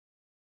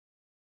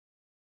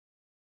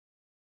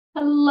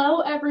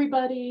Hello,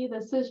 everybody.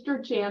 This is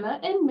Georgiana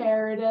and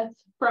Meredith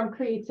from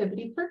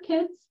Creativity for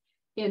Kids.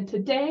 And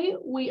today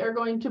we are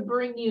going to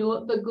bring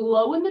you the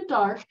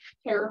glow-in-the-dark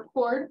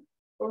Paracord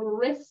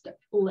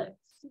Wristlets.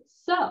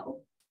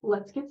 So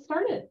let's get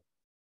started.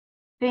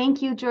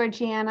 Thank you,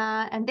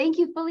 Georgiana, and thank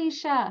you,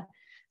 Felicia.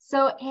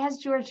 So as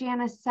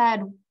Georgiana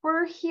said,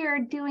 we're here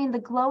doing the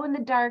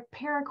glow-in-the-dark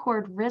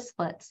Paracord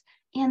Wristlets,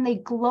 and they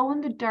glow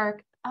in the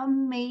dark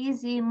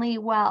amazingly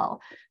well.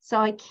 So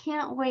I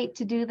can't wait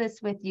to do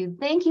this with you.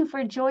 Thank you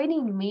for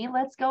joining me.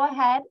 Let's go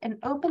ahead and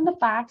open the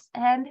box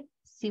and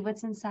see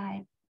what's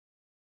inside.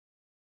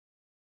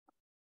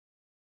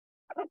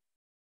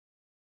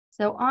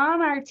 So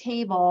on our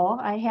table,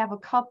 I have a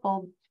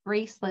couple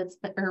bracelets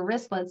or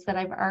wristlets that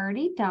I've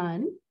already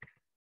done.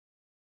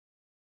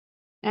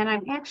 And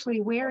I'm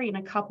actually wearing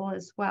a couple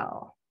as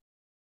well.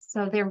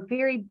 So they're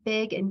very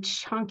big and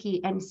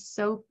chunky and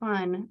so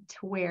fun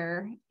to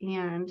wear.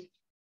 And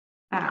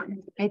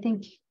I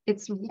think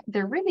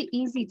they're really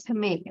easy to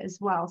make as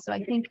well. So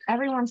I think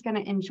everyone's going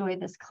to enjoy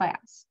this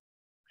class.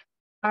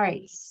 All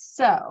right,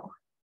 so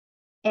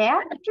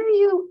after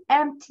you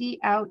empty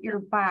out your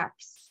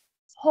box,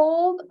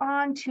 hold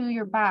on to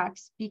your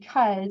box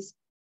because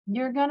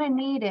you're going to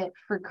need it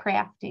for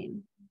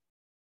crafting.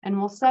 And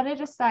we'll set it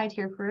aside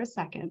here for a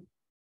second.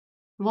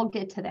 We'll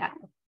get to that.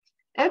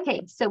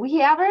 Okay, so we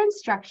have our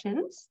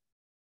instructions.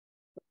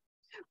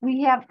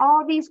 We have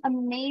all these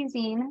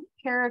amazing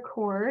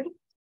paracord,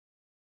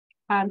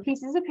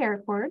 pieces of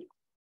paracord.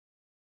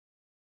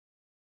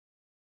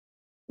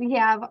 We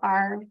have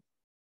our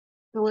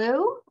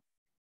glue,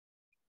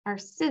 our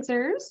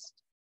scissors.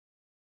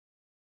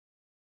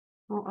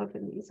 We'll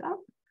open these up.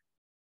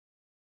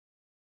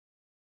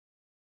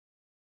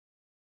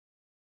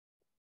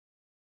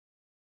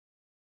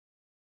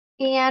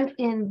 And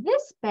in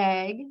this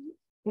bag,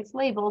 it's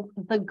labeled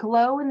the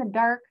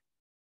glow-in-the-dark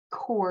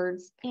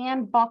cords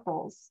and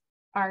buckles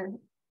are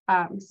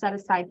set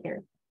aside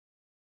here.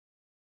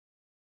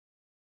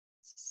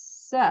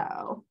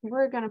 So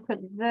we're going to put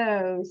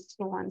those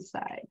to one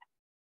side.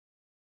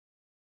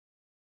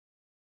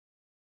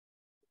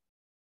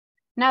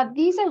 Now,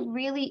 these are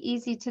really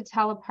easy to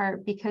tell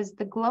apart because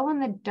the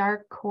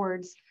glow-in-the-dark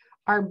cords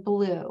are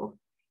blue,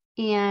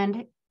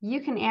 and you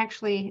can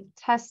actually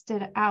test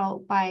it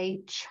out by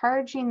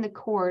charging the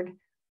cord,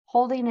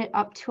 holding it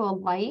up to a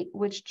light,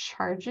 which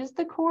charges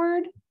the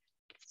cord.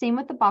 Same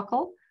with the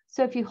buckle.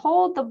 So if you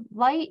hold the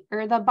light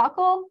or the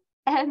buckle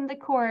and the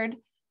cord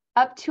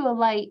up to a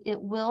light, it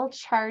will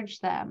charge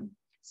them.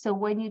 So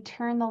when you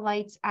turn the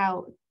lights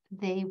out,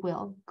 they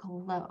will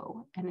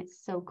glow, and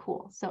it's so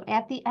cool. So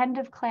at the end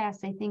of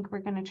class, I think we're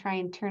going to try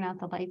and turn out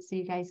the lights so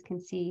you guys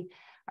can see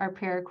our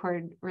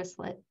paracord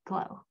wristlet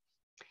glow.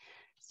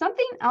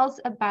 Something else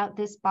about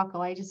this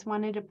buckle I just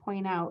wanted to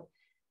point out.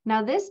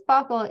 Now this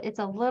buckle, it's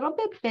a little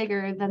bit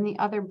bigger than the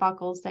other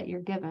buckles that you're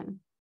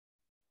given.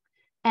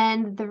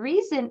 And the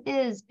reason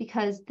is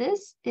because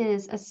this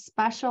is a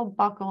special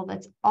buckle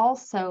that's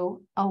also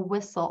a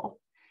whistle.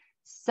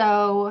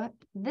 So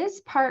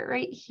this part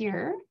right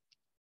here,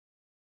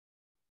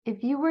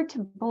 if you were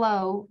to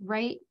blow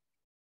right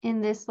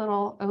in this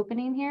little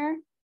opening here,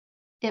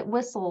 it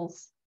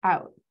whistles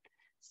out.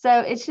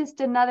 So it's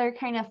just another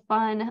kind of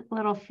fun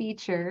little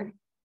feature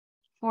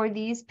for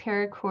these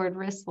paracord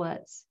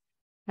wristlets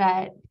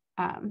that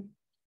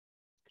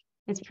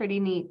it's pretty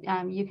neat.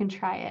 You can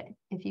try it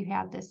if you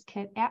have this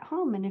kit at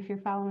home and if you're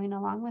following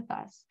along with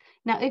us.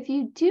 Now, if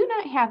you do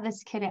not have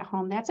this kit at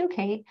home, that's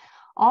okay.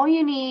 All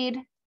you need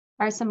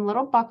are some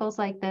little buckles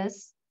like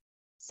this.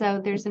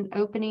 So there's an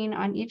opening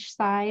on each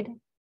side,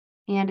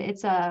 and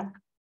it's a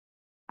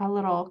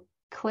little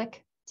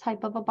click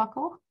type of a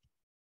buckle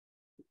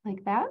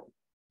like that.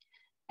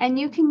 And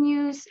you can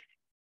use,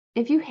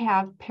 if you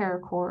have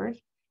paracord.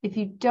 If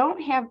you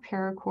don't have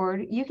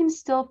paracord, you can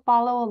still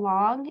follow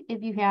along.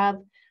 If you have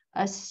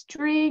a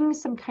string,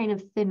 some kind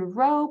of thin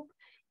rope,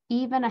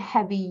 even a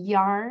heavy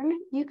yarn,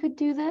 you could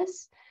do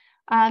this.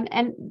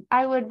 And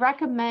I would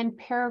recommend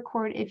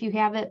paracord if you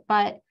have it,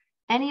 but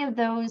any of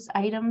those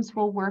items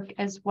will work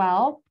as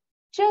well,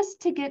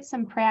 just to get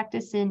some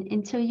practice in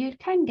until you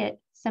can get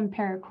some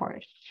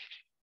paracord.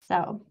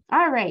 So,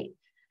 all right,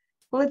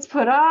 let's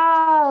put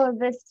all of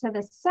this to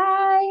the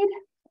side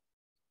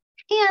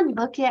and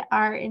look at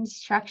our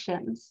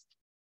instructions.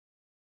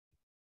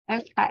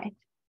 Okay.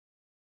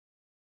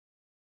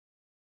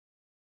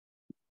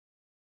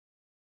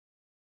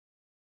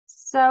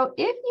 So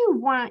if you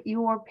want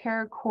your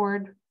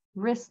paracord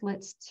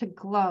wristlets to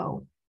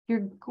glow,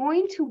 you're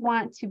going to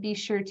want to be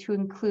sure to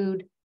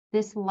include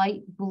this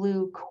light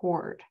blue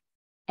cord,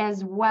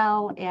 as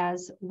well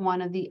as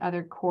one of the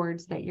other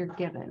cords that you're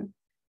given.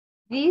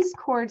 These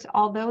cords,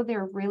 although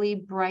they're really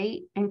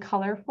bright and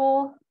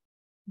colorful,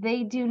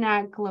 they do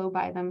not glow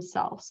by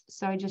themselves.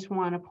 So I just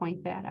want to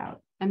point that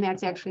out. And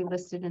that's actually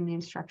listed in the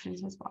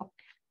instructions as well.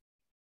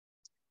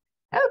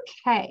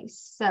 Okay,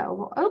 so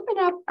we'll open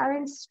up our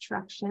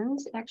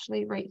instructions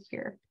actually right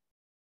here.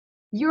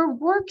 Your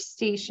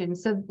workstation.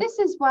 So this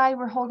is why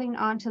we're holding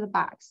on to the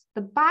box.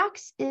 The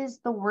box is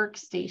the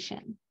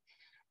workstation.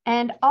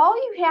 And all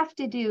you have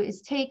to do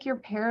is take your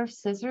pair of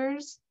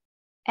scissors,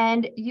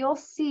 and you'll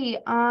see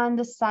on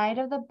the side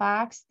of the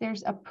box,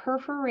 there's a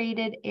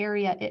perforated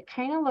area. It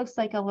kind of looks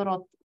like a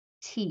little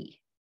T.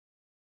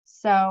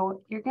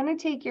 So you're going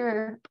to take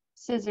your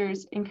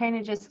scissors and kind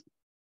of just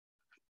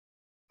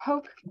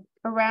poke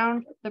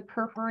around the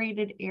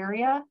perforated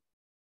area.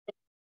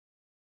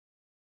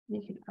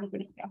 You can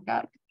open it back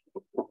up.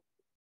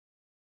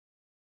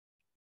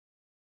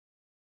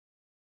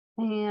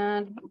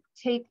 And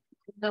take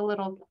the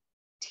little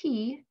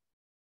T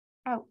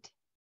out.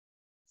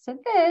 So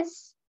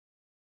this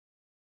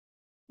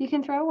you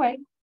can throw away,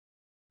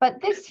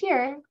 but this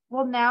here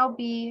will now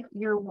be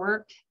your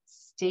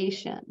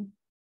workstation.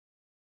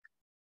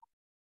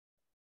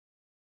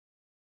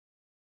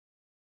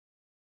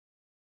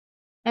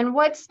 And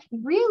what's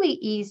really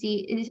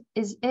easy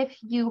is if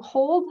you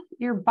hold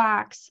your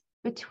box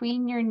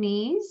between your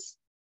knees,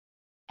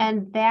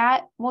 and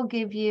that will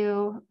give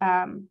you,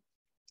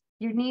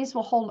 your knees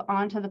will hold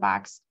onto the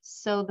box,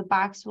 so the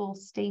box will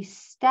stay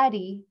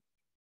steady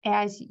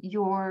as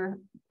you're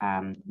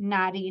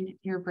knotting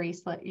your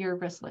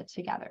wristlet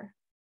together.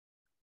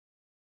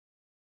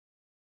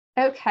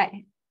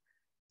 Okay,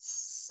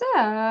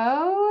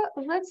 so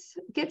let's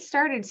get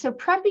started. So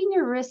prepping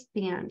your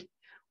wristband,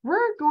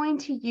 we're going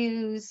to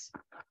use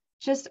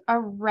just a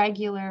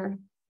regular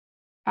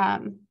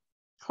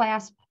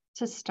clasp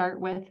to start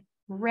with,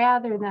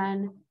 rather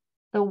than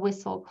the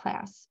whistle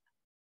clasp.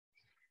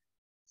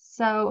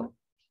 So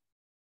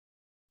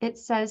it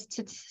says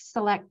to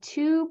select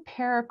 2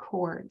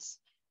 paracords.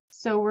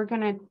 So we're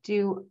going to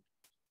do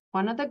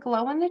one of the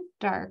glow in the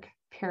dark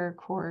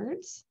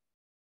paracords.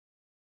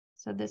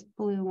 So this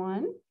blue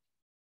one.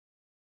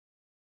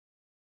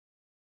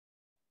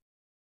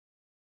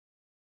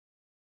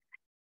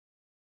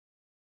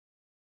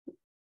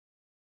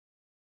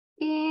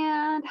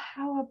 And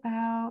how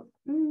about,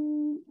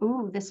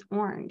 ooh, this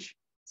orange.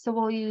 So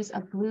we'll use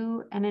a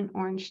blue and an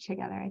orange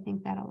together. I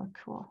think that'll look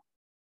cool.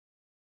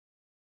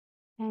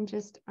 And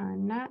just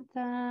unknot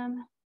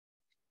them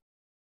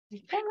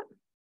like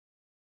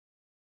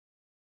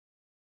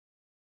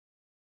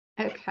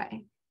that.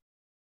 Okay.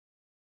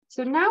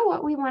 So now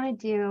what we want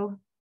to do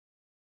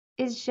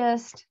is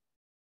just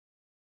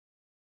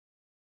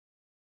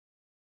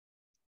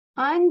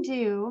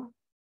undo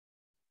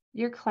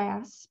your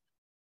clasp,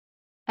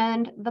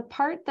 and the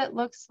part that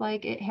looks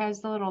like it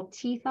has the little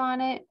teeth on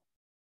it,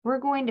 we're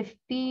going to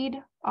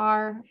feed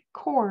our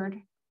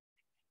cord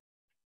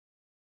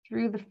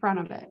through the front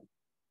of it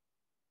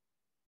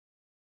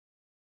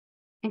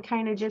and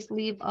kind of just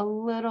leave a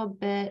little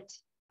bit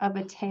of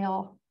a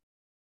tail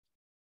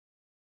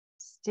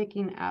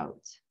sticking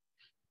out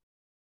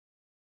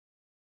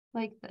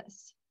like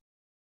this.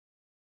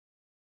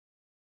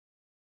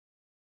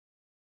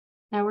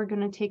 Now we're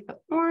going to take the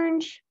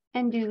orange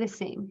and do the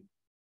same.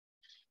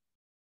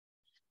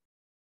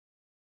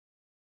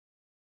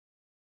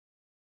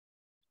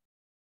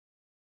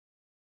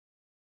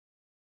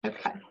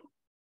 Okay.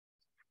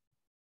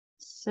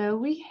 So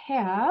we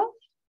have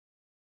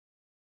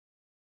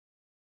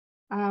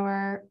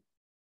our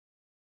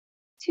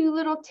 2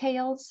 little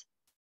tails,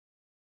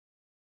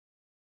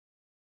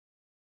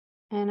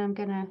 and I'm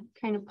going to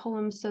kind of pull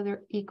them so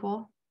they're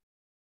equal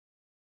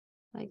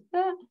like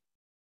that.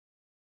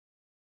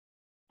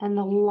 And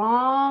the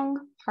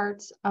long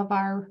parts of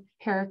our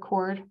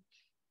paracord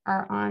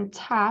are on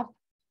top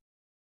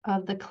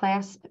of the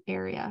clasp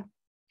area.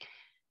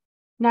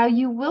 Now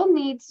you will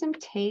need some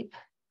tape,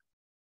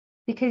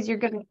 because you're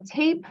going to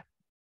tape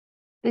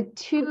the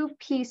 2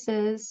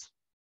 pieces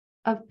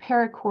of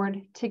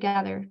paracord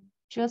together,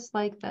 just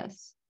like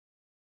this.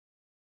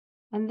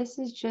 And this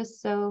is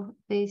just so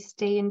they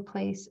stay in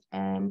place,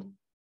 and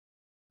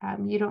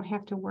you don't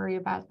have to worry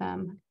about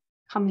them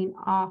coming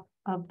off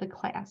of the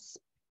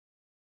clasp.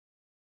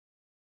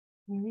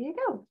 There you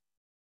go,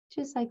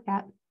 just like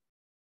that.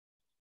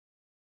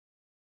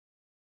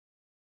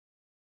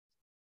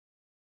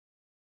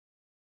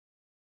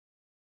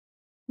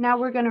 Now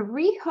we're going to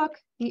rehook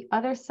the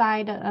other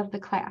side of the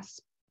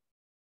clasp,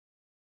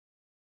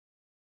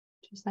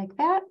 just like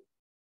that.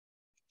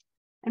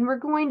 And we're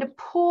going to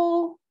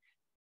pull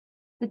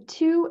the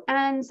 2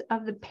 ends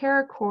of the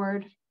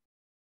paracord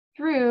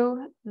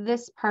through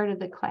this part of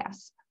the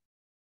clasp.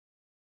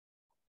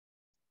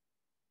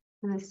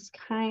 And this is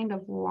kind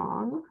of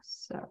long,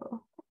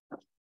 so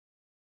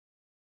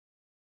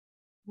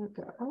we'll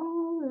go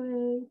all the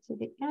way to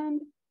the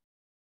end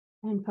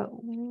and put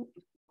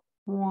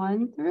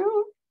 1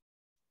 through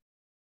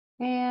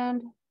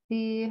and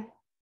the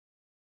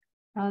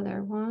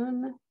other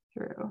one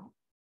through.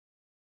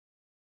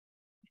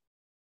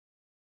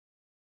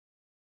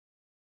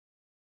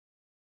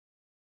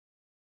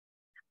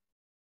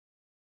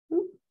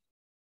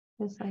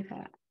 Just like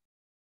that.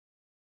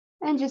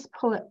 And just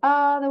pull it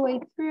all the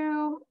way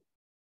through,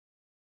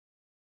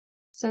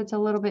 so it's a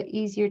little bit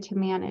easier to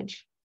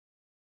manage.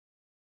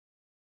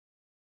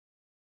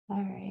 All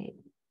right.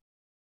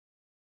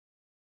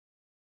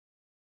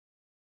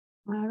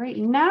 All right,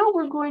 now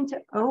we're going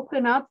to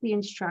open up the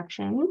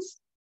instructions.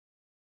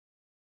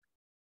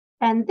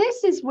 And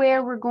this is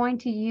where we're going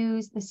to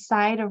use the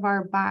side of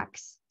our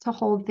box to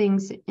hold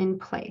things in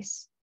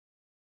place.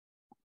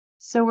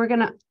 So we're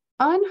going to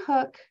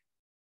unhook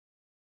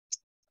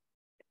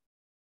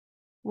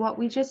what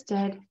we just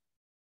did.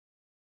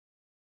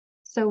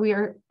 So we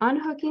are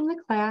unhooking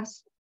the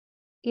clasp,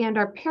 and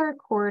our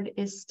paracord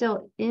is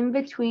still in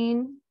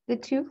between the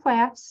two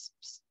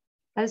clasps,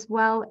 as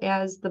well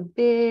as the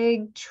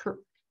big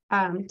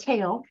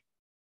tail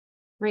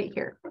right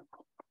here.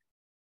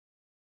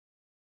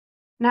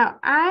 Now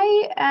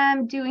I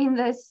am doing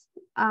this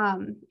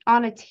on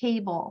a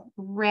table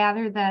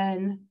rather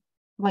than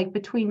like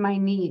between my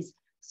knees.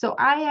 So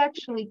I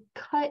actually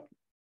cut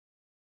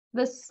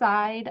the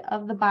side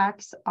of the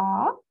box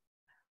off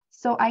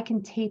so I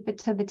can tape it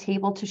to the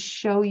table to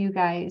show you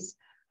guys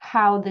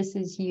how this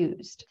is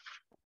used.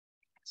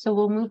 So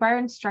we'll move our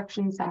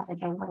instructions out of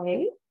the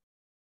way.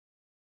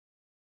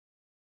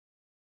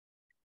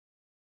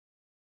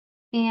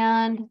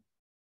 And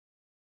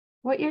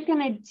what you're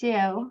going to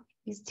do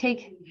is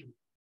take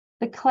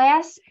the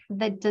clasp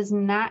that does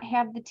not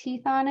have the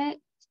teeth on it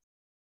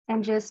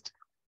and just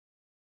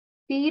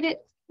feed it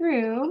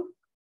through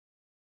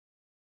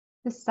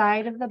the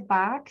side of the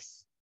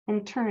box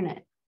and turn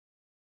it.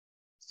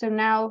 So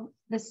now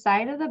the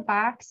side of the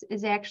box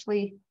is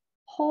actually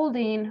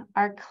holding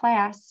our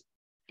clasp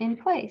in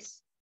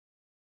place.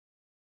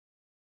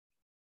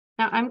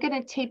 Now I'm going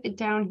to tape it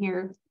down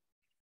here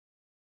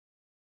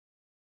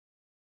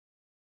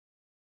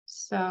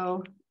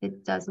so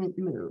it doesn't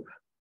move.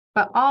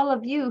 But all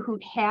of you who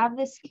have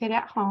this kit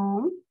at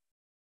home,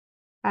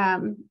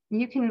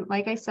 you can,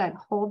 like I said,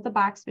 hold the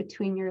box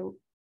between your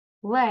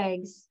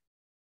legs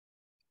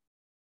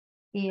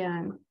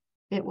and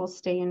it will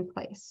stay in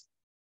place.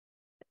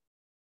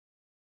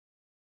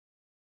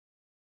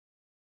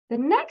 The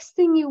next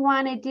thing you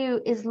want to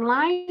do is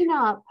line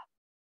up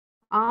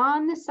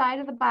on the side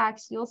of the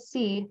box. You'll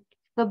see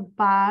the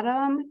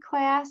bottom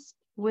clasp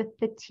with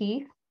the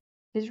teeth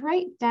is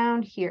right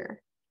down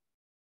here.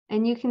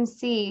 And you can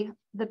see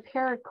the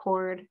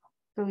paracord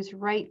goes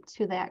right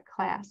to that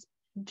clasp,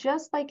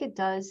 just like it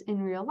does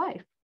in real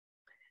life.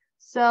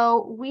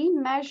 So we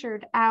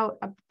measured out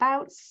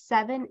about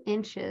 7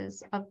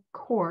 inches of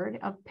cord,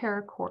 of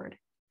paracord,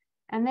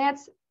 and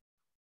that's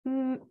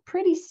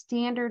pretty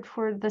standard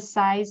for the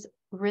size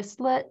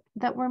wristlet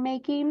that we're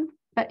making.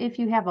 But if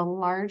you have a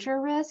larger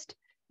wrist,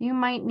 you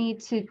might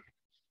need to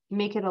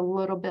make it a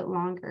little bit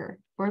longer.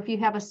 Or if you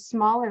have a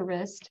smaller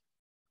wrist,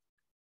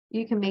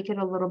 you can make it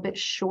a little bit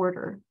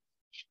shorter.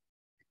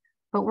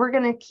 But we're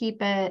going to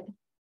keep it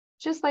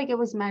just like it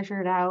was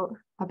measured out,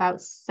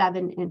 about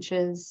 7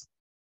 inches,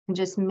 and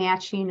just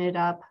matching it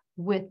up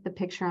with the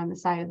picture on the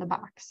side of the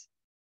box.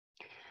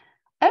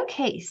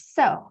 Okay,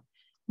 so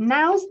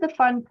now's the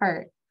fun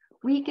part.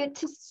 We get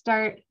to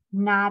start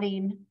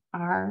knotting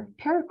our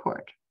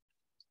paracord.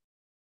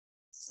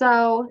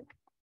 So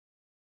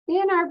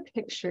in our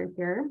picture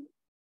here,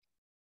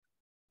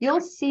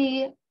 you'll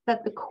see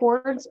that the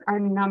cords are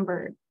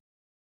numbered.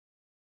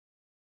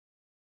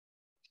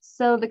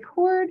 So the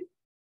cord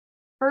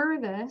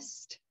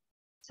furthest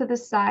to the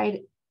side,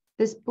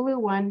 this blue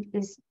one,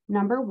 is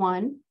number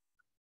 1.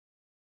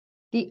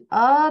 The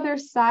other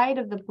side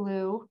of the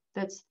blue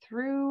that's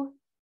through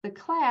the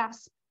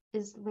clasp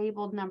is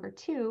labeled number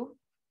 2.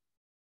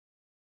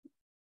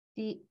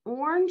 The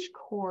orange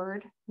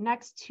cord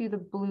next to the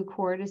blue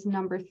cord is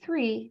number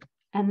 3,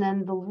 and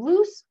then the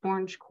loose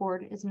orange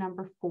cord is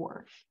number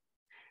 4.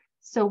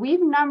 So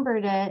we've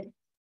numbered it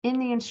in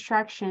the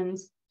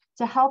instructions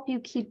to help you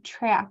keep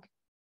track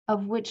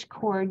of which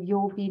cord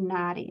you'll be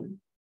knotting.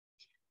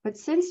 But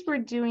since we're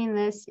doing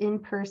this in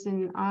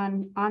person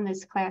on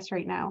this class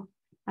right now,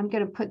 I'm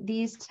going to put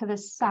these to the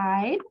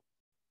side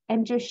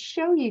and just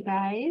show you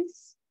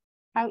guys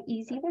how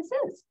easy this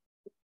is.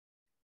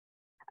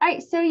 All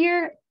right, so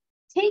you're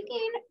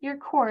taking your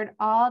cord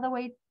all the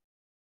way,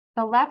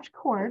 the left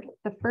cord,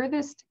 the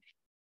furthest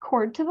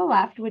cord to the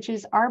left, which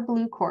is our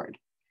blue cord,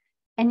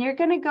 and you're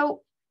going to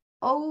go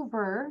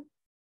over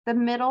the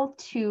middle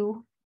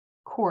 2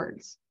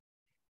 cords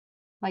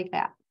like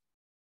that.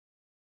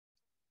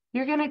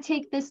 You're going to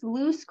take this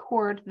loose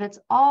cord that's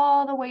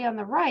all the way on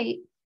the right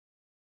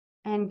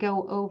and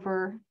go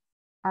over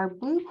our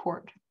blue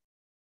cord.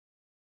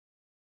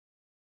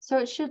 So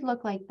it should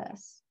look like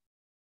this.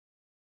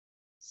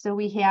 So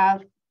we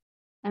have,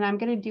 and I'm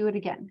going to do it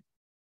again.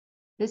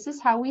 This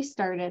is how we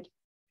started.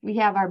 We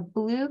have our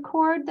blue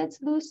cord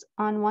that's loose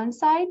on one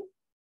side.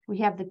 We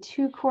have the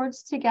 2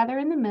 cords together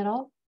in the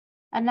middle,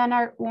 and then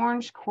our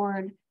orange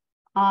cord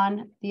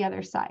on the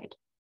other side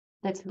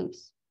that's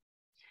loose.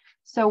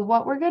 So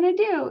what we're going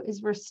to do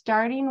is we're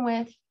starting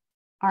with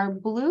our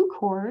blue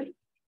cord,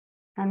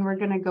 and we're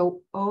going to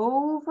go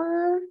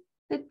over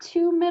the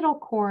 2 middle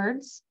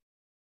cords.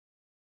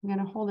 I'm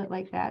going to hold it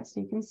like that so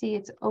you can see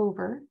it's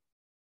over.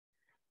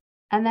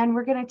 And then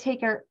we're going to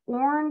take our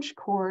orange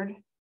cord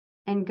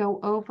and go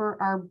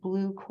over our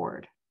blue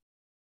cord.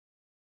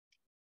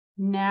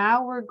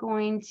 Now we're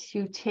going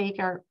to take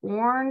our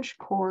orange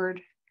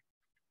cord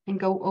and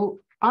go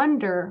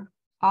under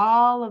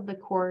all of the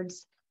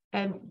cords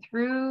and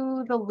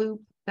through the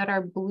loop that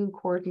our blue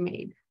cord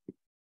made,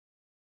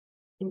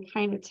 and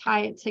kind of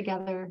tie it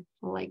together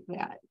like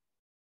that.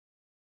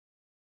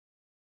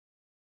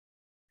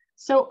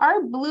 So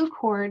our blue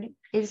cord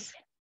is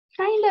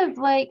kind of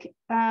like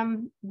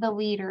the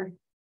leader.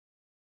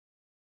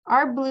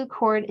 Our blue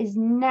cord is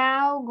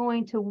now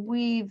going to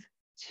weave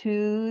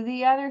to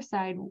the other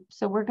side.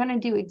 So we're going to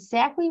do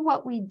exactly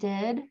what we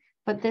did,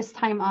 but this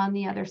time on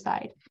the other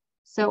side.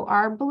 So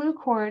our blue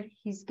cord,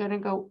 he's going to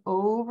go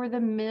over the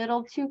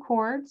middle two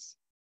cords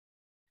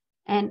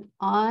and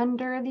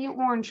under the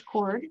orange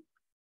cord.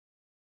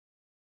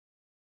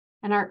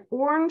 And our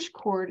orange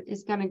cord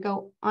is going to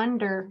go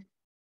under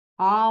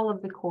all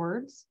of the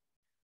cords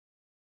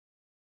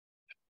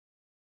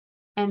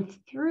and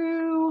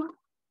through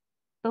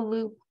the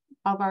loop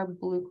of our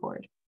blue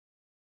cord,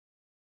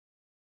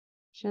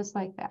 just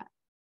like that.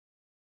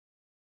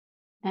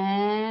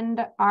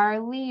 And our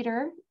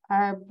leader,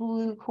 our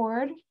blue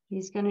cord,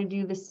 he's going to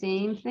do the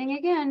same thing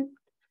again.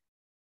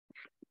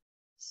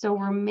 So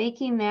we're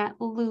making that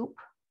loop.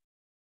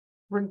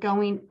 We're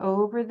going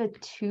over the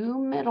two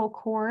middle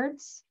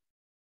cords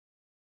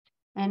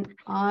and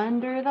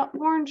under the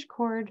orange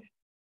cord.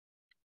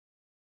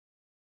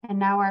 And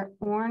now our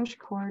orange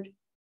cord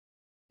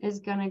is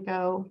going to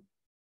go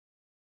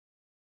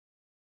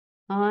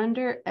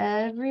under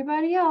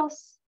everybody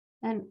else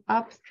and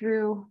up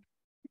through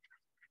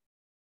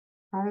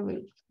our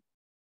loop.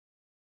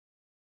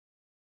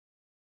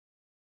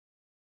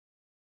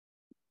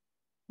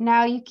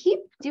 Now you keep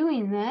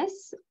doing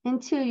this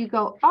until you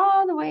go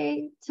all the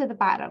way to the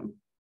bottom.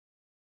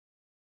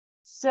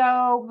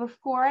 So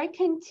before I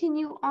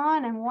continue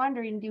on, I'm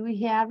wondering, do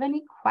we have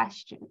any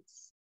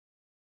questions?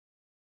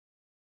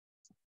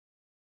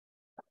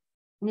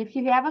 And if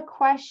you have a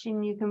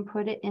question, you can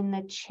put it in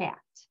the chat.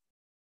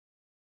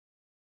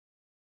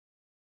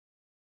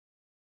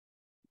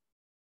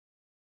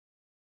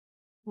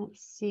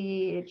 Let's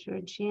see,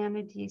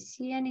 Georgiana, do you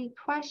see any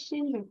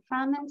questions or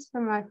comments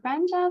from our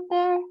friends out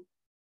there?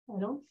 I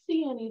don't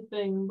see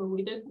anything, but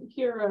we did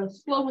hear a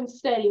slow and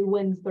steady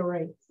wins the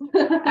race.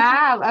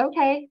 Ah,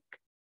 okay.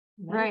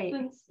 Nice Right.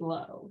 and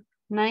slow.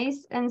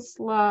 Nice and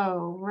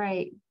slow,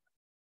 right.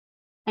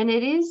 And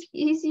it is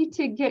easy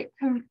to get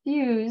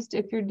confused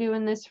if you're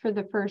doing this for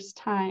the first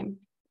time.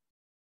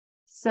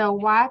 So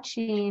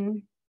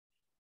watching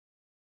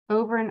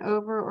over and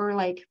over, or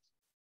like,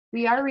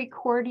 we are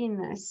recording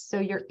this, so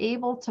you're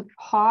able to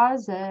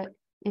pause it.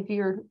 If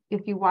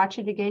you watch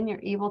it again, you're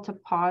able to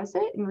pause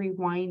it and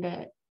rewind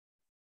it.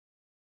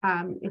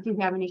 If you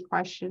have any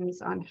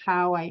questions on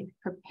how I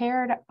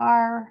prepared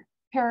our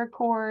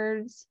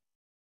paracords,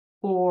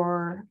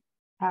 or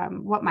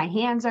what my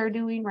hands are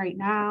doing right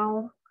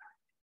now.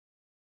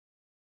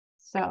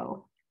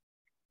 So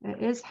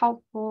it is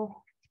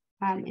helpful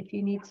if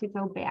you need to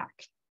go back.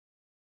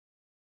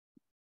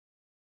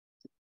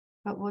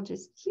 But we'll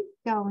just keep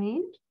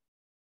going.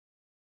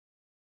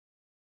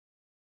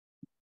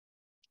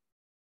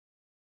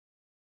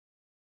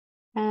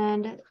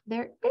 And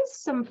there is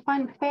some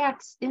fun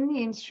facts in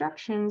the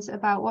instructions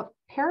about what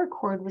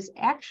paracord was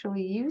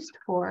actually used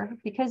for,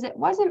 because it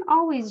wasn't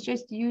always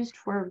just used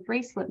for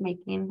bracelet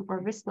making or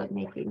wristlet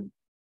making.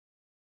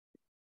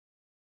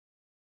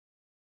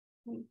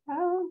 There we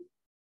go.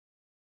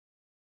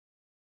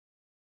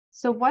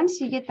 So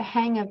once you get the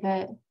hang of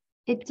it,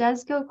 it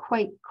does go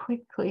quite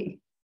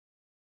quickly.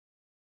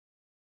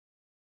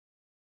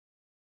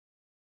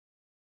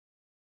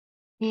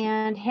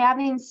 And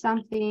having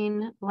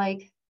something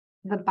like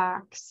the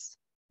box,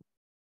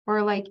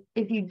 or like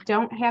if you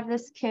don't have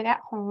this kit at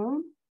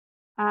home,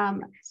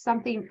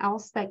 something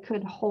else that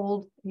could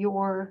hold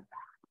your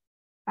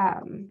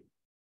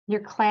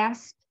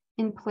clasp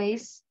in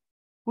place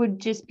would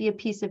just be a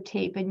piece of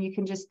tape, and you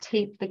can just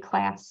tape the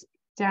clasp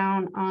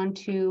down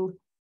onto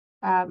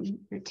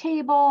your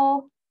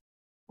table,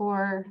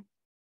 or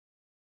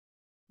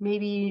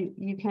maybe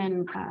you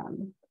can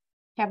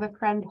have a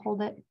friend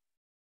hold it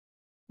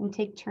and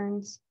take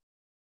turns.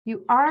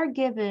 You are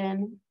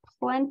given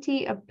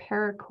plenty of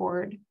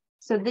paracord.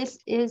 So this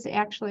is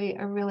actually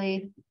a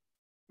really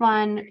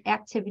fun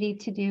activity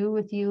to do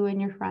with you and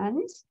your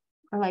friends,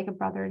 or like a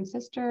brother and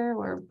sister,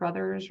 or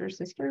brothers or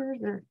sisters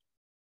or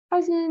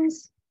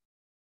cousins,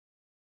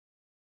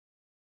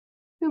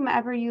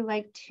 whomever you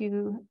like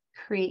to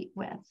create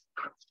with.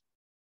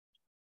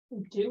 I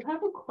do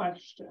have a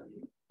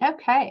question.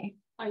 Okay.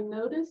 I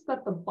noticed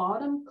that the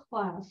bottom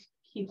clasp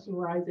keeps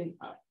rising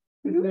up.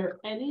 Is there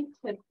any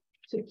tip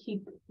to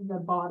keep the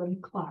bottom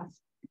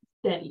clasp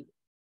steady?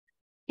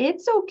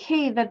 It's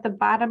okay that the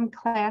bottom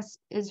clasp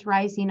is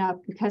rising up,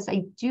 because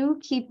I do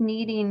keep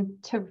needing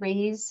to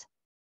raise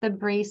the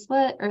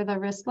bracelet or the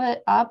wristlet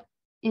up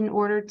in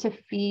order to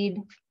feed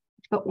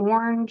the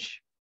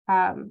orange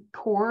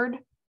cord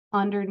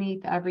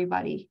underneath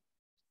everybody.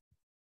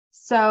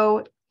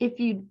 So if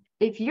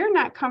you're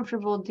not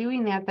comfortable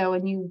doing that though,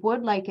 and you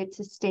would like it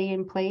to stay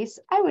in place,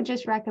 I would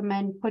just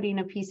recommend putting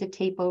a piece of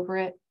tape over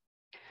it.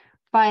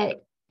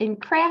 But in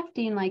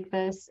crafting like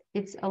this,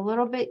 it's a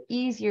little bit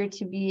easier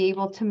to be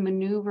able to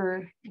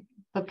maneuver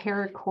the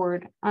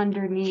paracord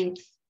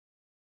underneath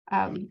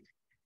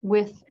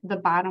with the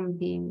bottom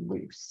being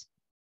loose.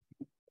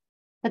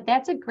 But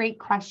that's a great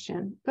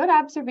question. Good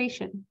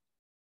observation.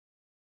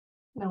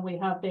 Now we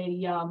have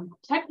a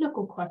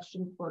technical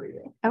question for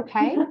you.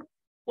 Okay.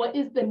 What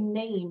is the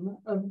name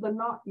of the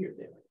knot you're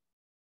doing?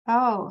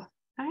 Oh,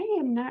 I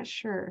am not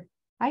sure.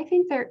 I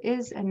think there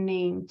is a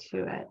name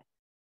to it.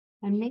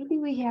 And maybe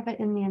we have it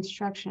in the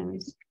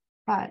instructions,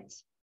 but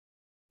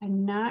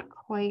I'm not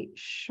quite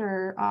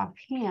sure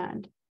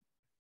offhand.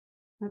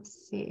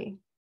 Let's see.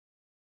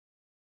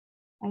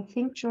 I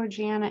think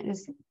Georgiana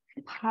is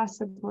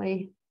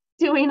possibly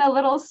doing a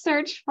little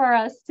search for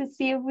us to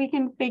see if we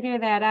can figure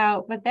that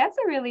out, but that's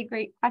a really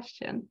great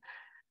question.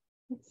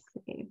 Let's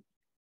see.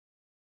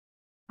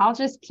 I'll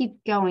just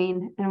keep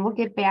going and we'll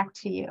get back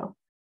to you.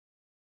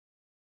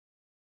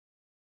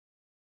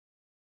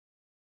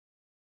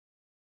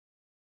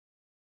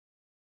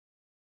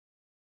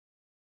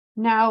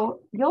 Now,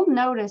 you'll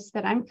notice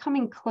that I'm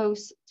coming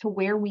close to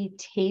where we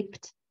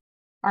taped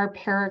our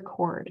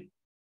paracord.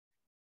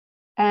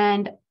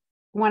 And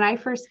when I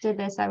first did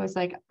this, I was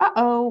like,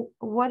 uh-oh,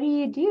 what do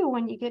you do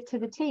when you get to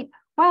the tape?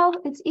 Well,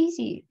 it's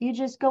easy. You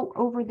just go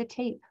over the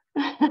tape.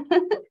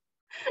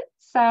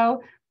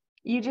 So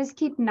you just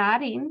keep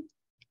knotting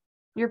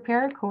your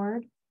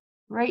paracord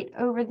right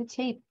over the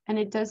tape, and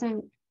it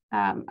doesn't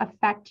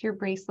affect your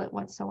bracelet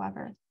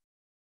whatsoever.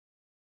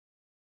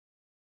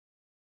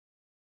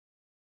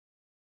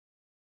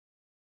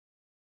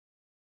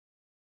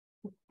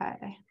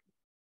 Okay.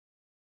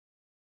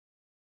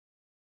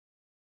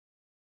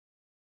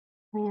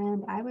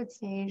 And I would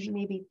say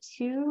maybe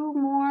 2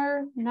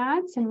 more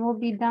knots and we'll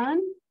be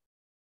done.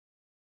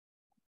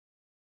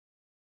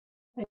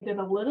 I did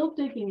a little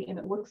digging and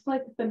it looks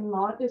like the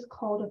knot is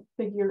called a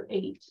figure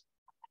 8.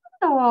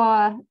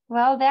 Oh,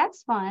 well,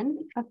 that's fun.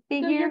 A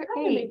figure so you're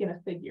kind of 8. making a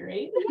figure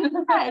 8.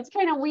 Yeah, it's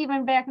kind of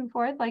weaving back and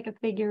forth like a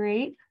figure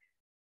 8.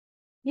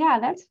 Yeah,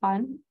 that's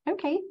fun.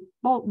 Okay.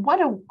 Well,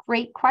 what a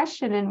great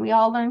question. And we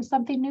all learned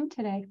something new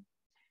today.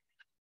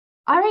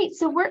 All right.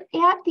 So we're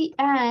at the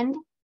end.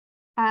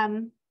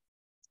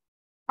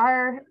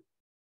 Our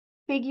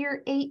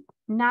figure 8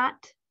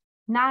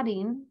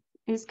 knotting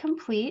is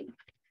complete.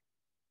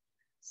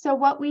 So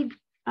what we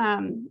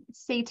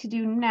say to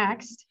do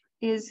next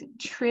is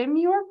trim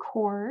your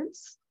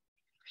cords.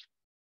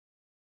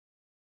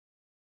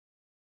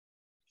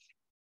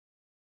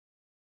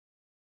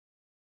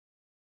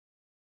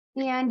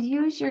 And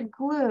use your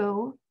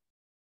glue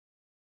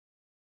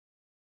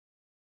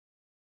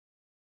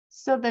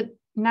so the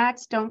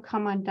knots don't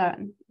come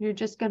undone. You're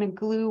just going to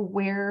glue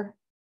where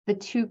the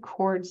 2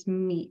 cords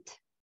meet.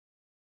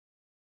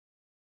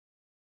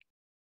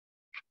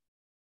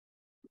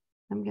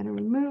 I'm going to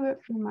remove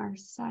it from our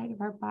side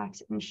of our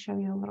box and show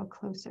you a little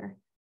closer.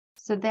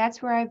 So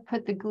that's where I've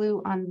put the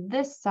glue on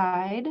this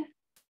side.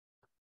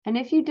 And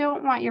if you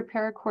don't want your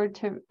paracord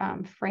to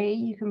fray,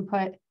 you can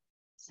put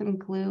some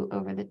glue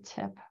over the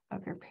tip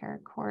of your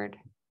paracord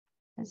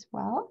as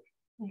well,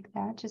 like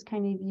that. Just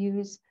kind of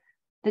use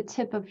the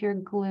tip of your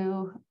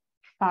glue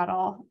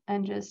bottle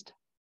and just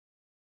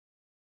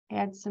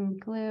add some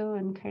glue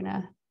and kind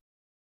of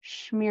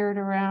smear it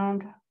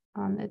around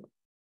on the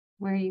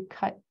where you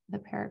cut the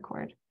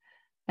paracord.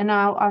 And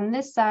now on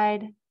this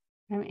side,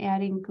 I'm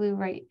adding glue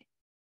right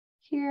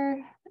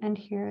here and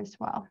here as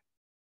well.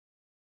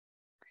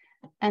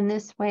 And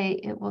this way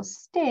it will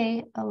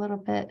stay a little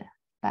bit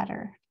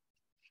better.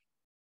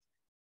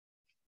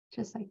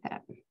 Just like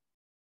that.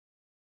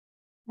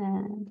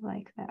 And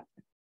like that.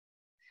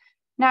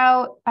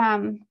 Now,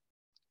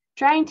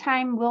 drying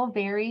time will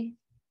vary.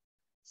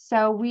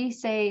 So we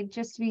say,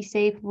 just to be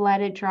safe,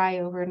 let it dry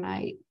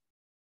overnight.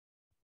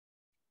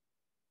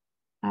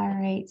 All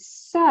right,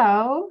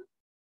 so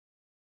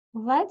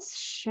let's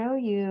show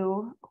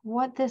you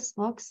what this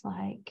looks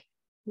like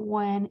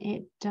when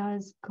it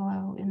does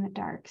glow in the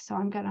dark. So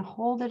I'm going to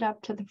hold it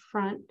up to the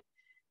front,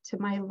 to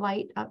my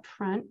light up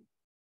front.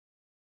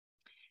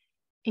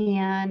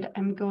 And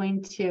I'm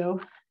going to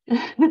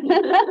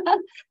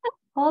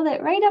hold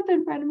it right up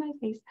in front of my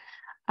face.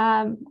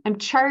 I'm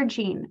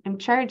charging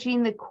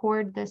the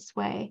cord this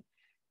way.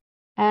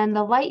 And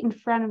the light in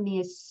front of me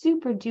is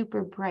super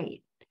duper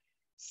bright.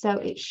 So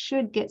it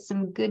should get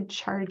some good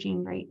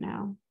charging right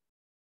now.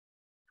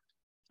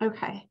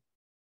 Okay,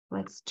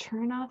 let's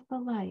turn off the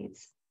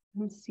lights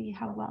and see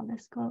how well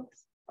this glows.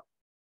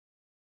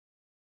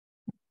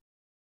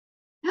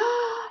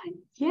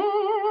 Yeah,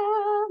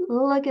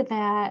 look at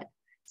that.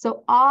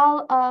 So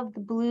all of the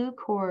blue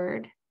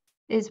cord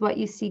is what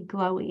you see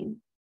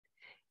glowing.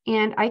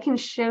 And I can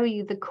show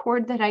you the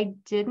cord that I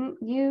didn't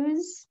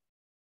use.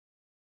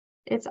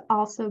 It's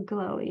also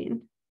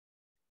glowing.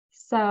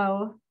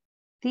 So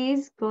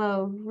these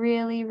glow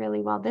really,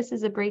 really well. This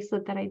is a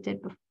bracelet that I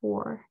did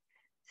before.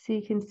 So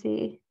you can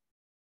see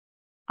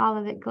all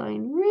of it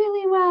glowing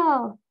really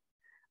well.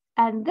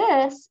 And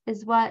this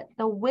is what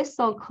the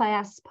whistle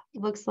clasp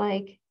looks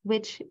like,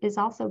 which is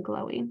also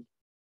glowing.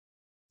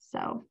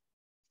 So,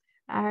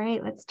 all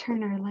right, let's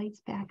turn our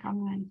lights back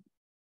on.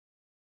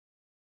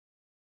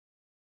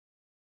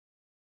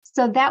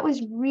 So that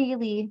was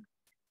really,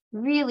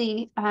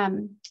 really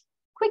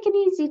quick and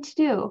easy to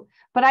do,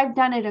 but I've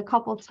done it a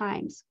couple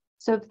times.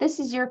 So if this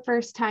is your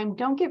first time,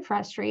 don't get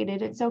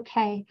frustrated. It's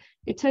okay.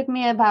 It took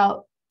me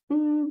about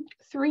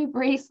 3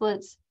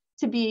 bracelets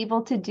to be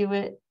able to do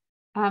it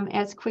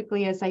as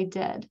quickly as I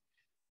did.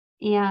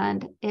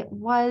 And it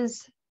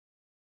was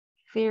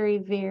very,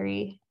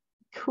 very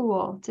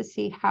cool to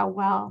see how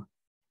well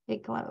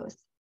it glows.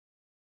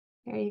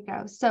 There you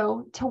go.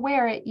 So to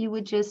wear it, you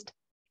would just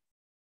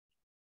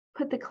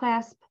put the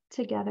clasp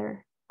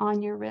together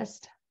on your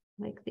wrist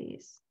like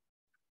these.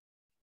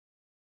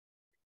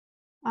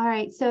 All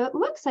right, so it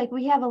looks like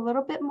we have a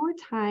little bit more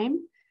time.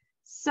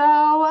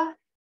 So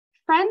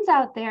friends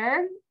out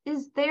there,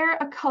 is there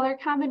a color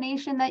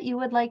combination that you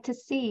would like to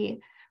see?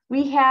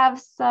 We have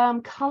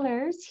some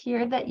colors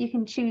here that you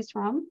can choose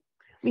from.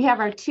 We have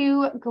our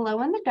 2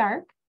 glow in the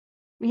dark.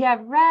 We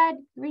have red,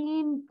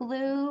 green,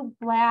 blue,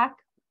 black,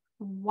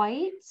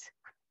 white,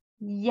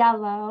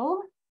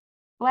 yellow,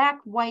 black,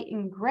 white,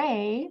 and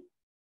gray,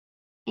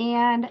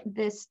 and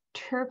this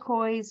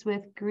turquoise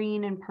with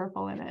green and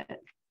purple in it.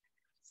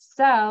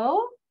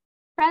 So,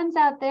 friends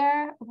out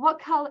there, what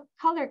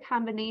color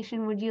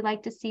combination would you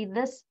like to see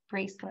this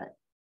bracelet?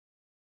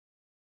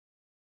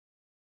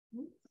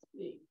 Let's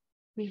see.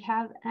 We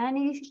have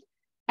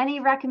any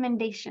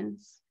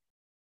recommendations?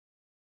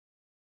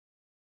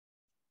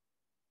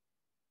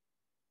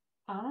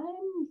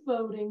 I'm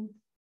voting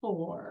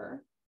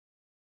for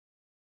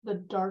the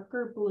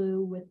darker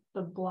blue with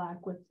the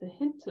black with the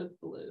hint of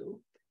blue.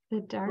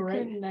 The darker.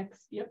 Right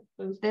next, yep,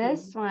 those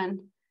This two. one.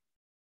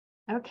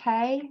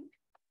 Okay.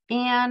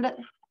 And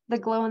the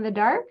glow in the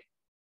dark,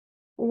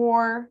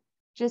 or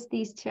just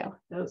these 2?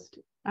 Those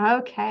 2.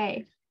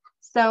 Okay.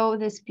 So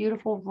this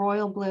beautiful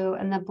royal blue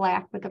and the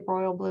black with the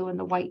royal blue and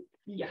the white.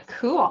 Yes.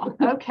 Cool.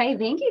 Okay.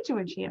 Thank you,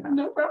 Georgina.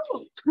 No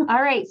problem.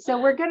 All right. So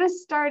we're going to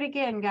start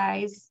again,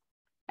 guys.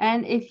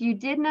 And if you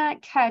did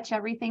not catch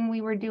everything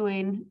we were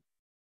doing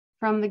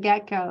from the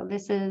get-go,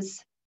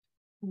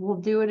 we'll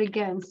do it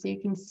again so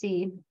you can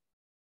see.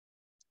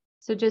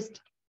 So just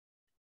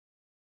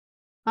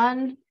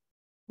unwind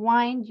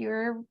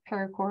your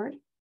paracord.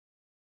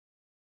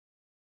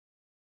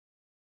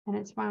 And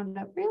it's wound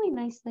up really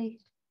nicely.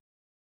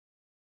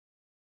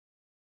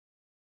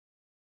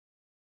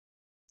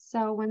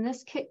 So when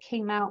this kit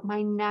came out,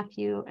 my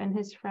nephew and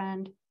his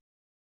friend,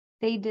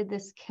 they did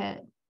this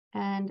kit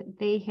and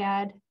they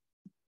had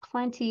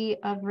plenty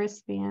of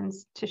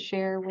wristbands to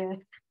share with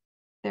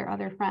their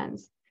other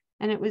friends.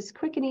 And it was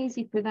quick and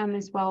easy for them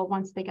as well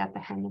once they got the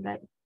hang of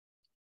it.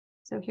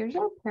 So here's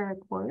our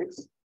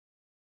paracords.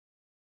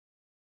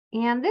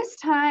 And this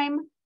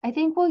time, I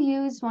think we'll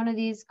use one of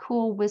these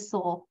cool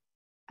whistle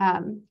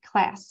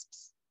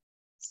clasps.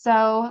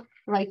 So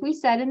like we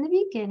said in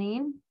the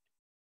beginning,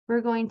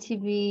 we're going to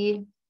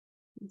be,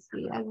 let's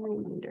see, as a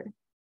reminder,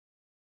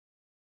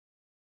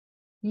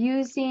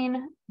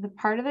 using the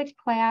part of the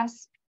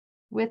clasp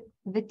with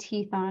the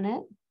teeth on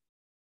it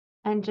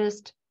and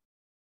just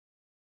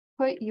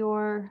put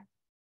your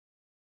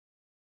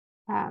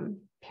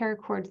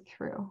paracord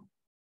through.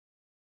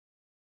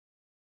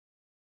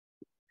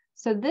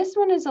 So this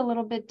one is a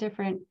little bit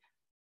different.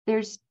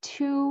 There's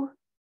 2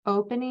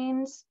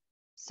 openings.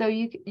 So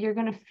you're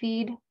going to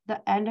feed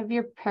the end of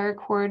your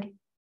paracord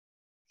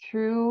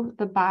through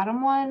the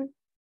bottom one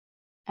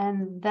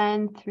and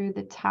then through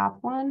the top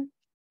one.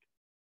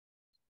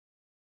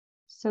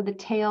 So the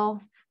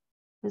tail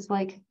is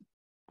like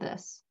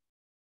this.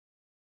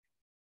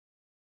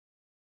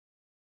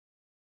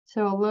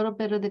 So a little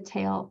bit of the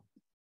tail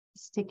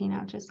sticking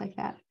out just like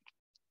that.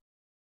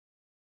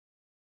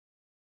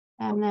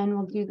 And then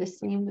we'll do the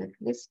same with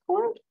this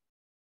cord.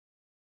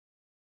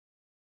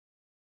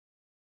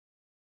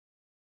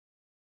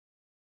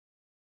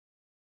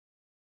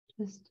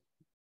 Just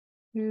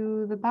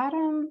through the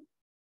bottom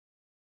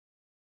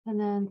and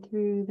then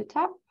through the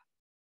top.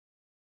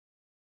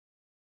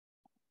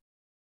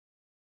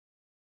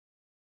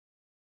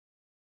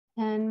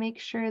 And make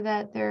sure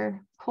that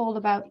they're pulled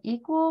about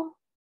equal.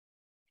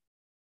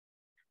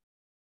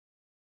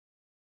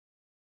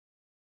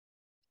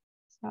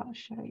 So I'll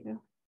show you.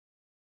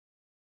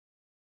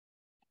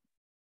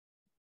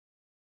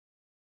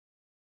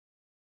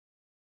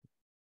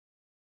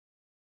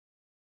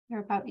 They're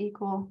about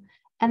equal.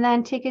 And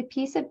then take a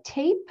piece of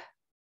tape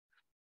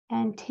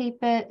and tape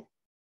it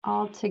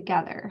all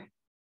together.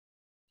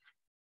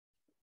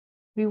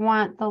 We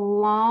want the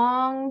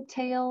long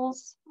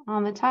tails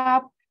on the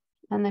top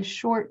and the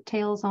short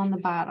tails on the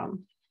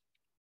bottom.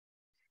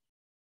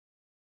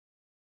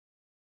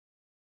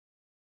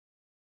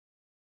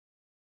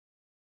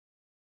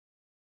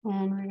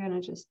 And we're going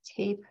to just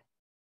tape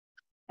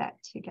that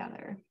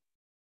together.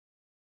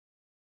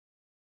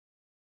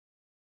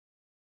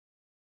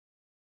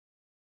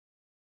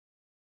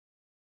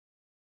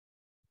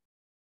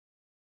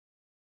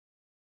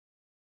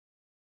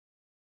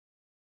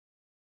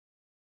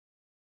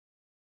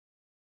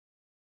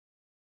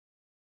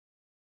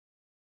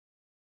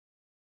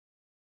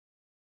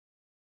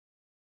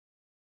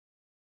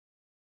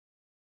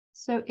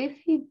 So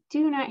if you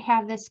do not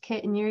have this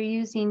kit and you're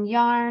using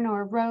yarn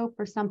or rope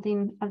or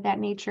something of that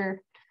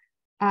nature,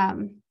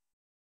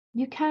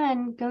 you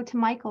can go to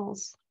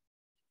Michael's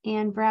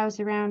and browse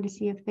around to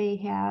see if they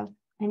have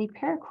any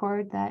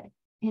paracord that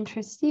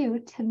interests you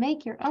to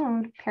make your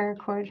own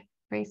paracord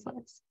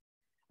bracelets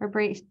or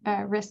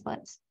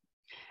wristlets.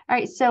 All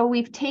right, so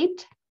we've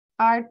taped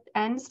our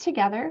ends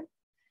together,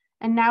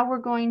 and now we're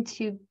going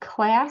to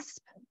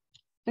clasp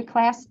the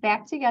clasp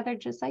back together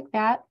just like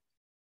that,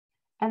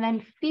 and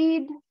then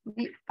feed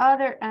the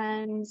other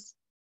ends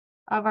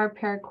of our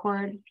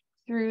paracord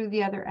through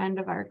the other end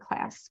of our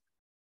clasp.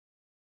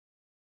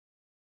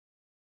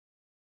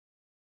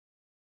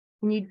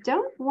 And you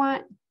don't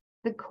want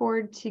the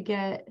cord to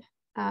get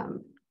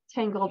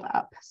tangled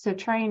up, so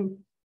try and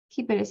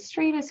keep it as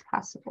straight as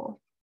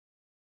possible,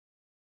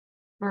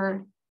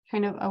 or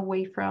kind of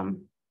away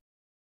from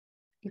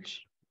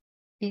each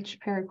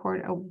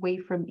paracord, away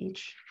from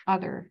each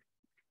other.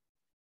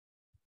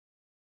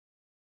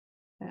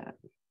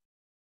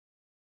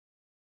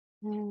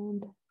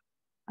 And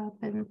up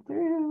and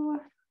through.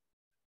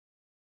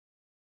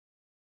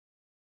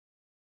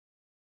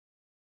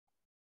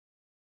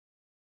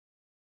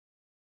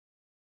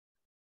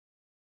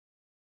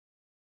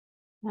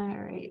 All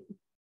right.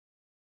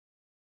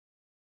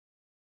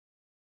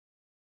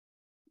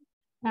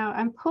 Now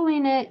I'm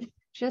pulling it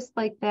just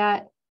like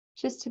that,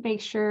 just to make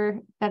sure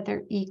that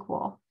they're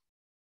equal.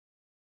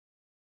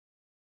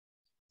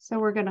 So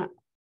we're going to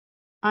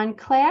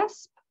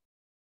unclasp.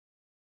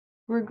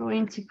 We're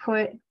going to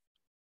put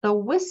the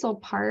whistle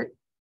part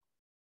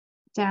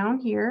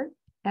down here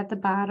at the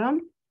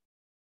bottom,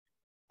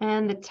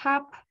 and the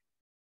top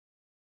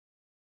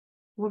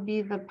will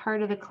be the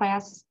part of the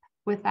clasp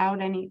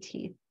without any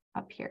teeth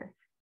up here.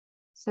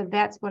 So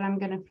that's what I'm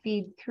going to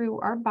feed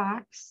through our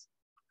box.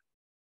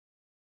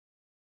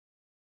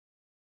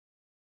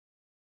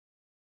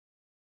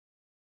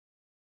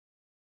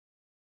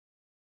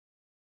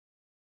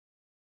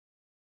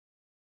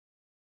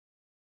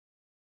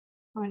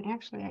 Oh, and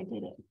actually I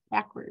did it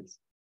backwards.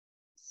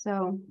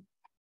 So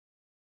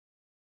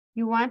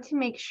you want to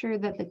make sure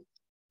that the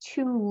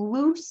two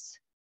loose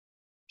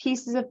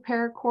pieces of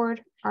paracord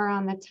are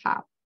on the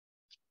top.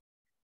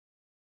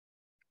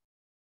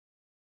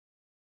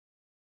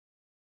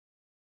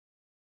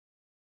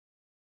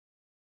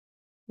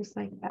 Just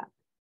like that.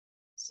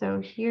 So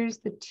here's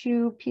the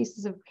two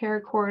pieces of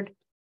paracord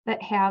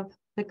that have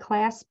the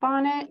clasp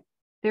on it.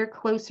 They're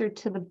closer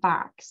to the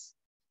box.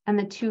 And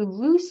the two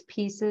loose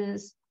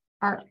pieces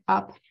are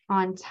up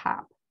on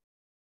top.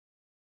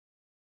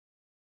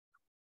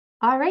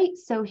 All right,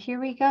 so here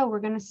we go.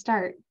 We're going to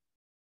start.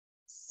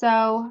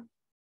 So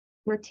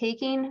we're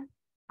taking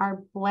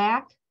our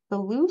the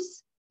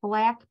loose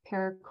black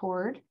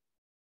paracord,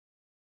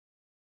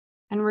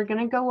 and we're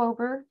going to go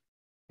over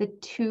the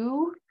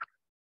two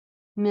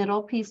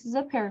middle pieces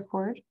of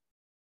paracord.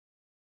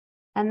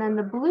 And then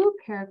the blue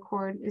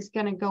paracord is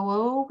going to go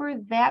over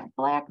that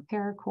black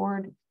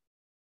paracord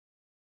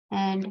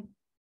and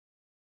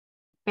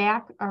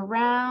back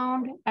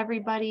around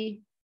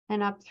everybody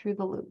and up through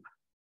the loop.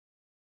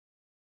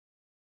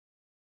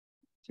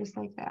 Just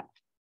like that.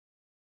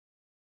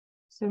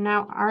 So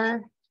now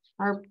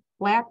our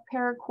black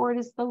paracord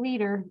is the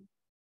leader.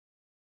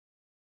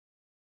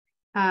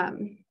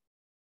 There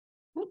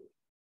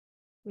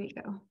you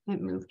go. It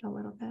moved a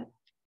little bit.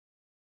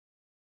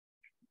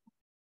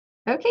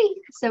 Okay,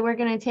 so we're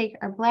going to take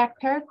our black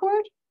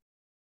paracord,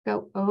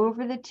 go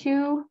over the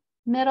two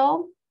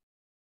middle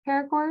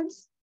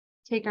paracords,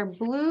 take our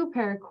blue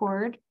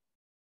paracord,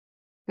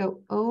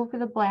 go over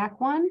the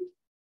black one,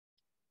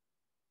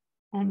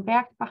 and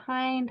back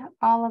behind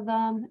all of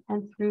them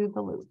and through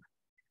the loop.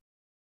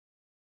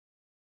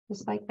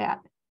 Just like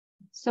that.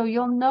 So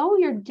you'll know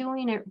you're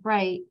doing it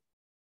right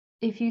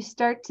if you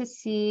start to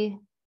see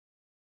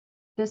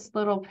this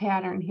little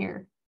pattern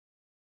here.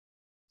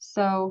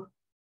 So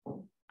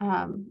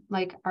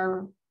like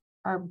our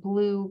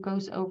blue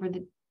goes over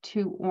the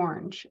two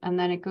orange, and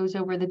then it goes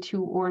over the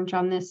two orange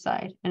on this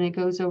side, and it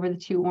goes over the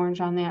two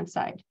orange on that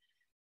side.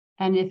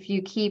 And if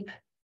you keep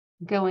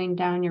going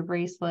down your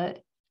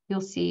bracelet,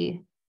 you'll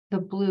see the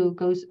blue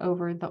goes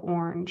over the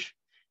orange.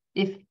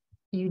 If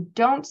you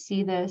don't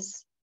see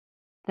this,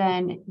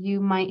 then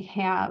you might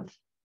have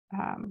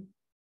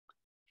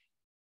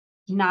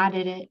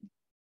knotted it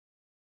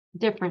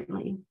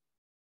differently.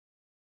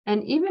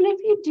 And even if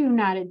you do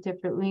knot it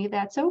differently,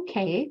 that's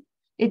okay.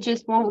 It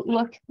just won't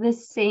look the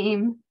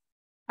same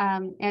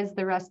as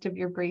the rest of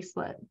your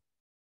bracelet.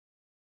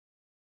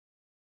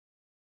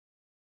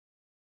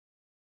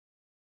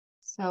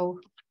 So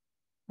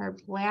our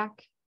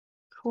black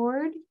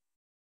cord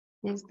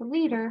is the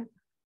leader.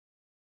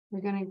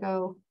 We're going to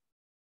go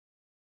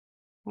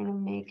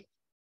and make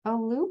a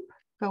loop,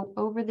 go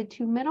over the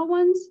two middle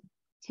ones,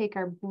 take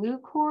our blue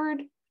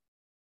cord,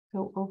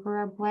 go over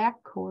our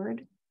black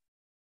cord,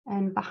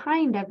 and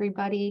behind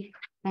everybody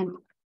and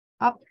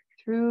up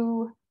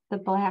through the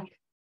black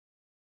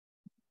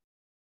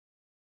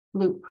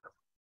loop.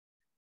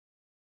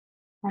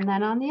 And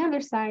then on the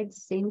other side,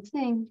 same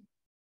thing.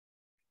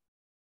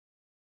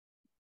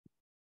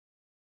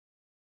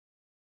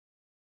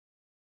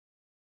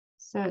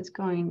 So it's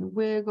going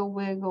wiggle,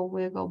 wiggle,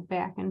 wiggle,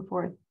 back and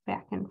forth,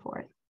 back and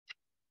forth.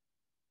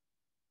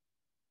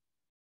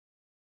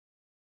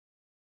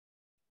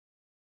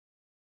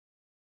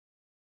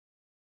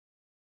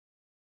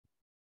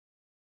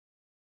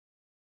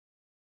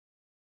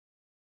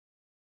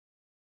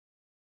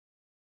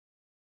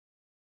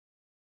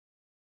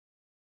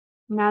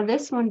 Now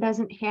this one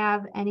doesn't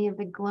have any of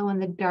the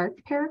glow-in-the-dark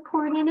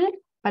paracord in it,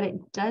 but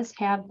it does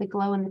have the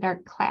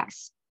glow-in-the-dark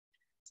clasp.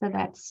 So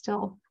that's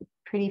still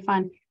pretty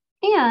fun.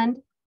 And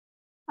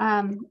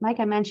like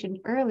I mentioned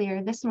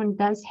earlier, this one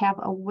does have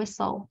a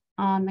whistle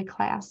on the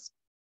clasp.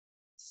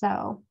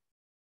 So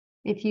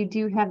if you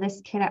do have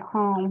this kit at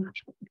home,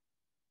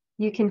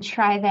 you can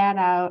try that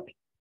out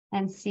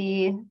and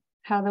see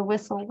how the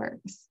whistle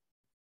works.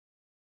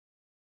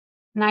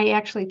 And I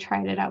actually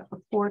tried it out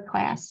before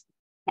class,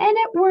 and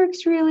it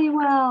works really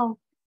well.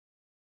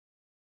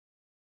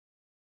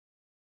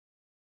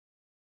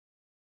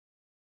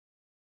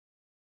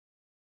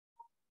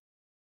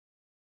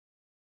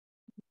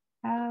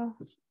 Oh.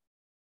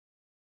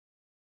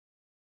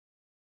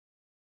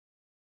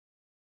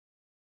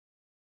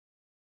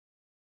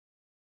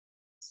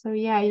 So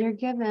yeah, you're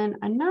given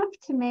enough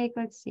to make,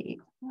 let's see,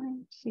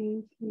 1,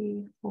 2,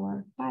 3,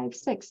 4, 5,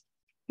 6.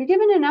 You're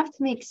given enough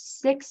to make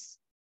 6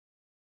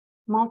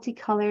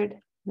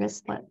 multicolored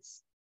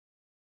wristlets.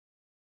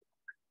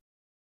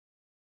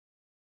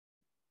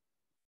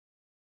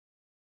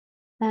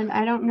 And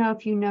I don't know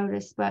if you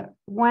noticed, but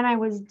when I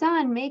was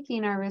done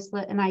making our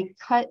wristlet and I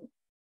cut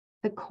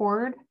the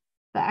cord,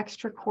 the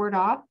extra cord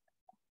off,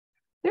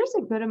 there's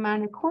a good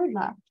amount of cord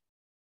left.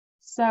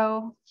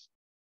 So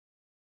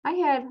I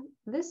had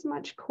this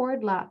much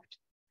cord left.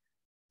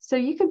 So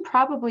you could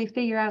probably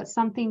figure out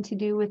something to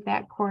do with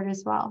that cord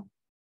as well.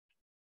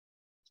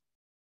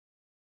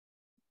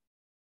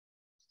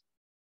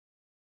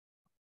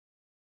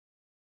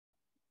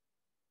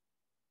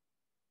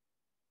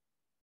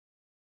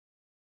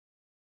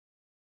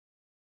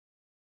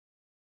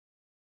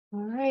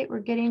 All right, we're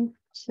getting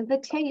to the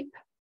tape.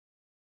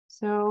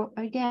 So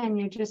again,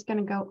 you're just going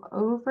to go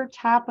over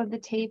top of the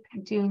tape,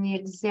 doing the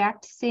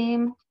exact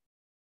same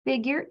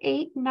figure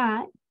 8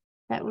 knot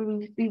that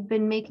we've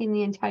been making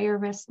the entire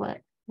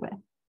wristlet with.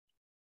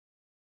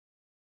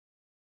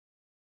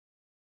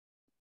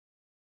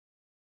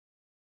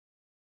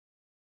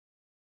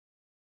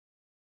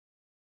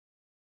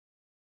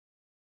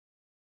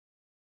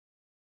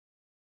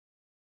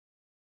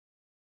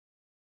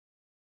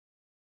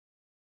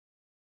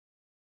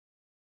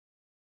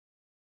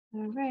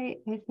 All right,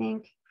 I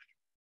think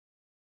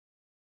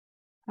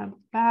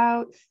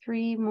about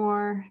 3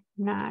 more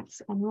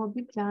knots and we'll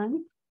be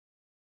done.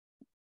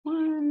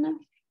 1,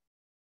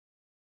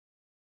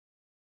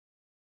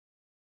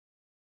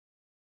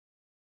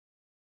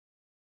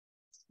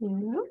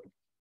 2,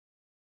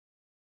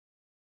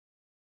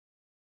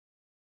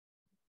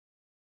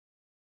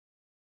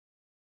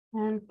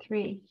 and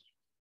 3.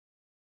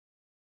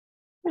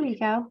 There we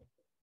go. All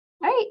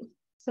right,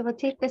 so we'll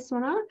take this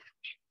one off.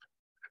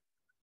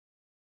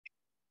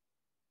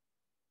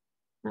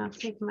 I'll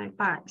take my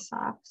box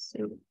off so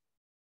you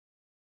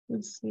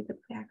can see the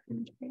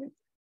background here.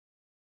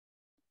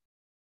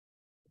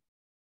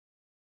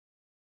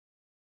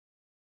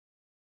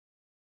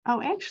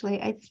 Oh,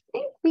 actually, I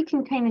think we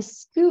can kind of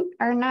scoot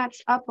our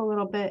knots up a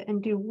little bit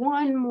and do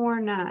 1 more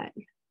knot.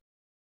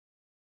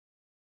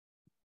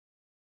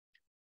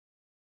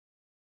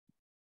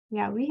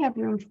 Yeah, we have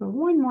room for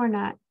 1 more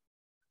knot.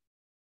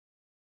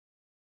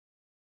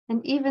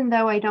 And even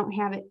though I don't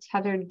have it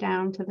tethered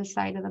down to the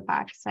side of the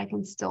box, I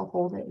can still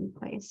hold it in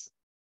place.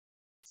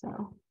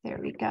 So there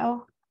we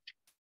go.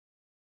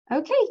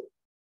 Okay,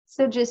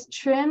 so just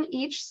trim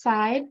each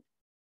side.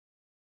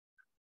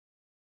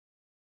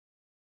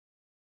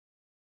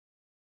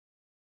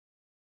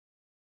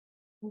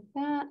 Like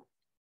that.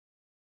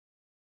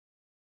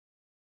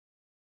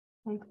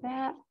 Like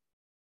that.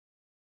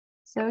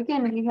 So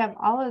again, you have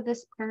all of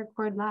this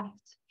paracord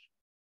left.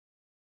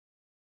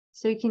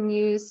 So you can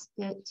use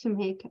it to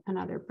make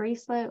another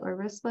bracelet or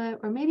wristlet,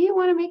 or maybe you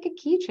want to make a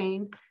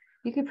keychain.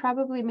 You could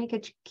probably make a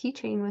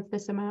keychain with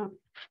this amount.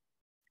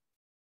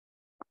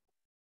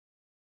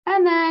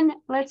 And then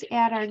let's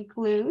add our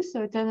glue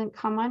so it doesn't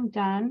come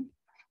undone.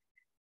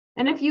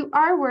 And if you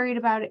are worried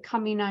about it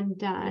coming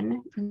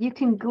undone, you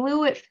can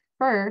glue it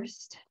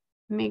first,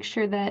 make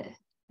sure that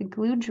the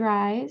glue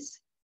dries,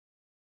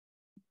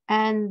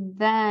 and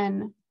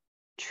then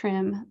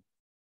trim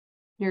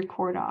your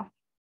cord off.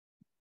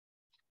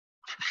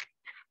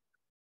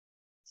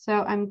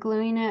 So I'm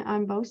gluing it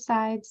on both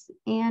sides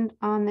and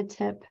on the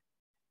tip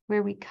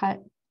where we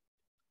cut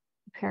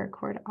the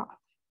paracord off.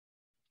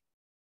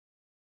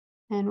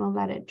 And we'll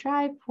let it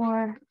dry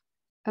for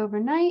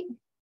overnight,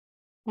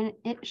 and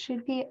it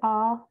should be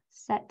all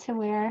set to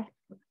wear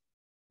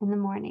in the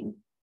morning.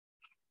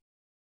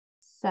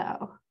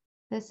 So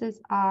this is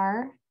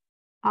our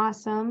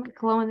awesome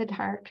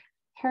glow-in-the-dark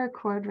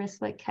paracord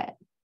wristlet kit.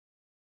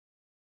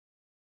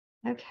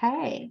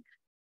 Okay,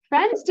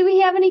 friends, do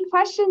we have any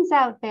questions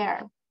out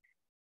there?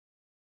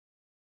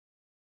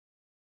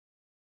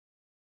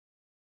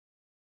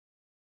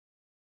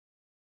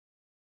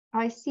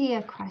 I see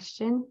a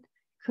question.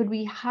 Could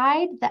we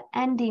hide the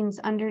endings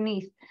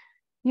underneath?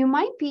 You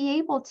might be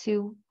able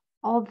to,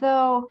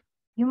 although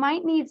you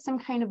might need some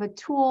kind of a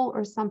tool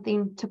or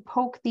something to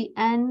poke the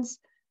ends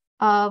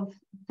of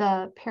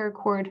the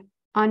paracord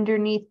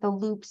underneath the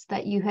loops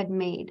that you had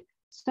made.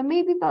 So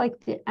maybe like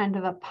the end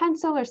of a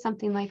pencil or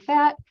something like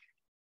that.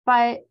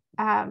 But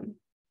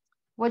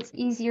what's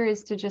easier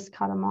is to just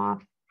cut them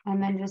off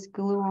and then just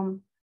glue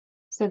them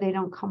so they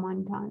don't come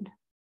undone.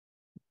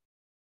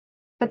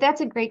 But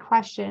that's a great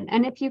question.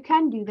 And if you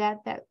can do that,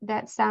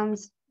 that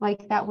sounds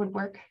like that would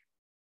work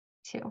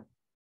too.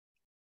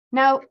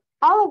 Now,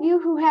 all of you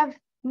who have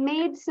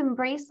made some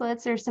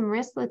bracelets or some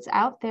wristlets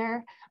out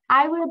there,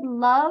 I would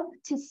love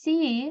to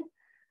see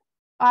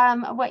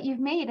what you've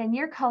made and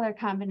your color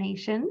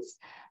combinations.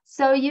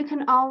 So you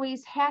can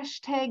always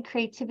hashtag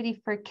Creativity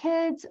for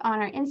Kids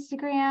on our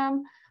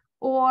Instagram,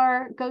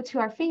 or go to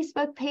our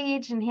Facebook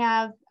page and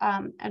have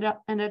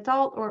an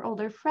adult or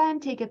older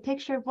friend take a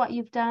picture of what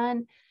you've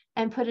done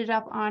and put it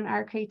up on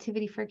our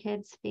Creativity for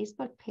Kids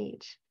Facebook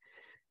page.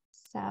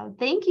 So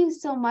thank you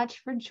so much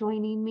for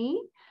joining me.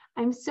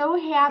 I'm so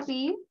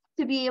happy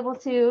to be able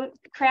to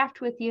craft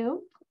with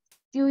you,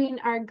 doing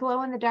our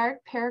glow-in-the-dark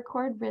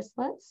paracord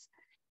wristlets.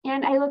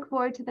 And I look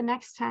forward to the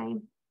next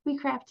time we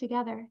craft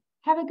together.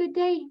 Have a good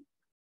day.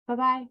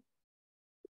 Bye-bye.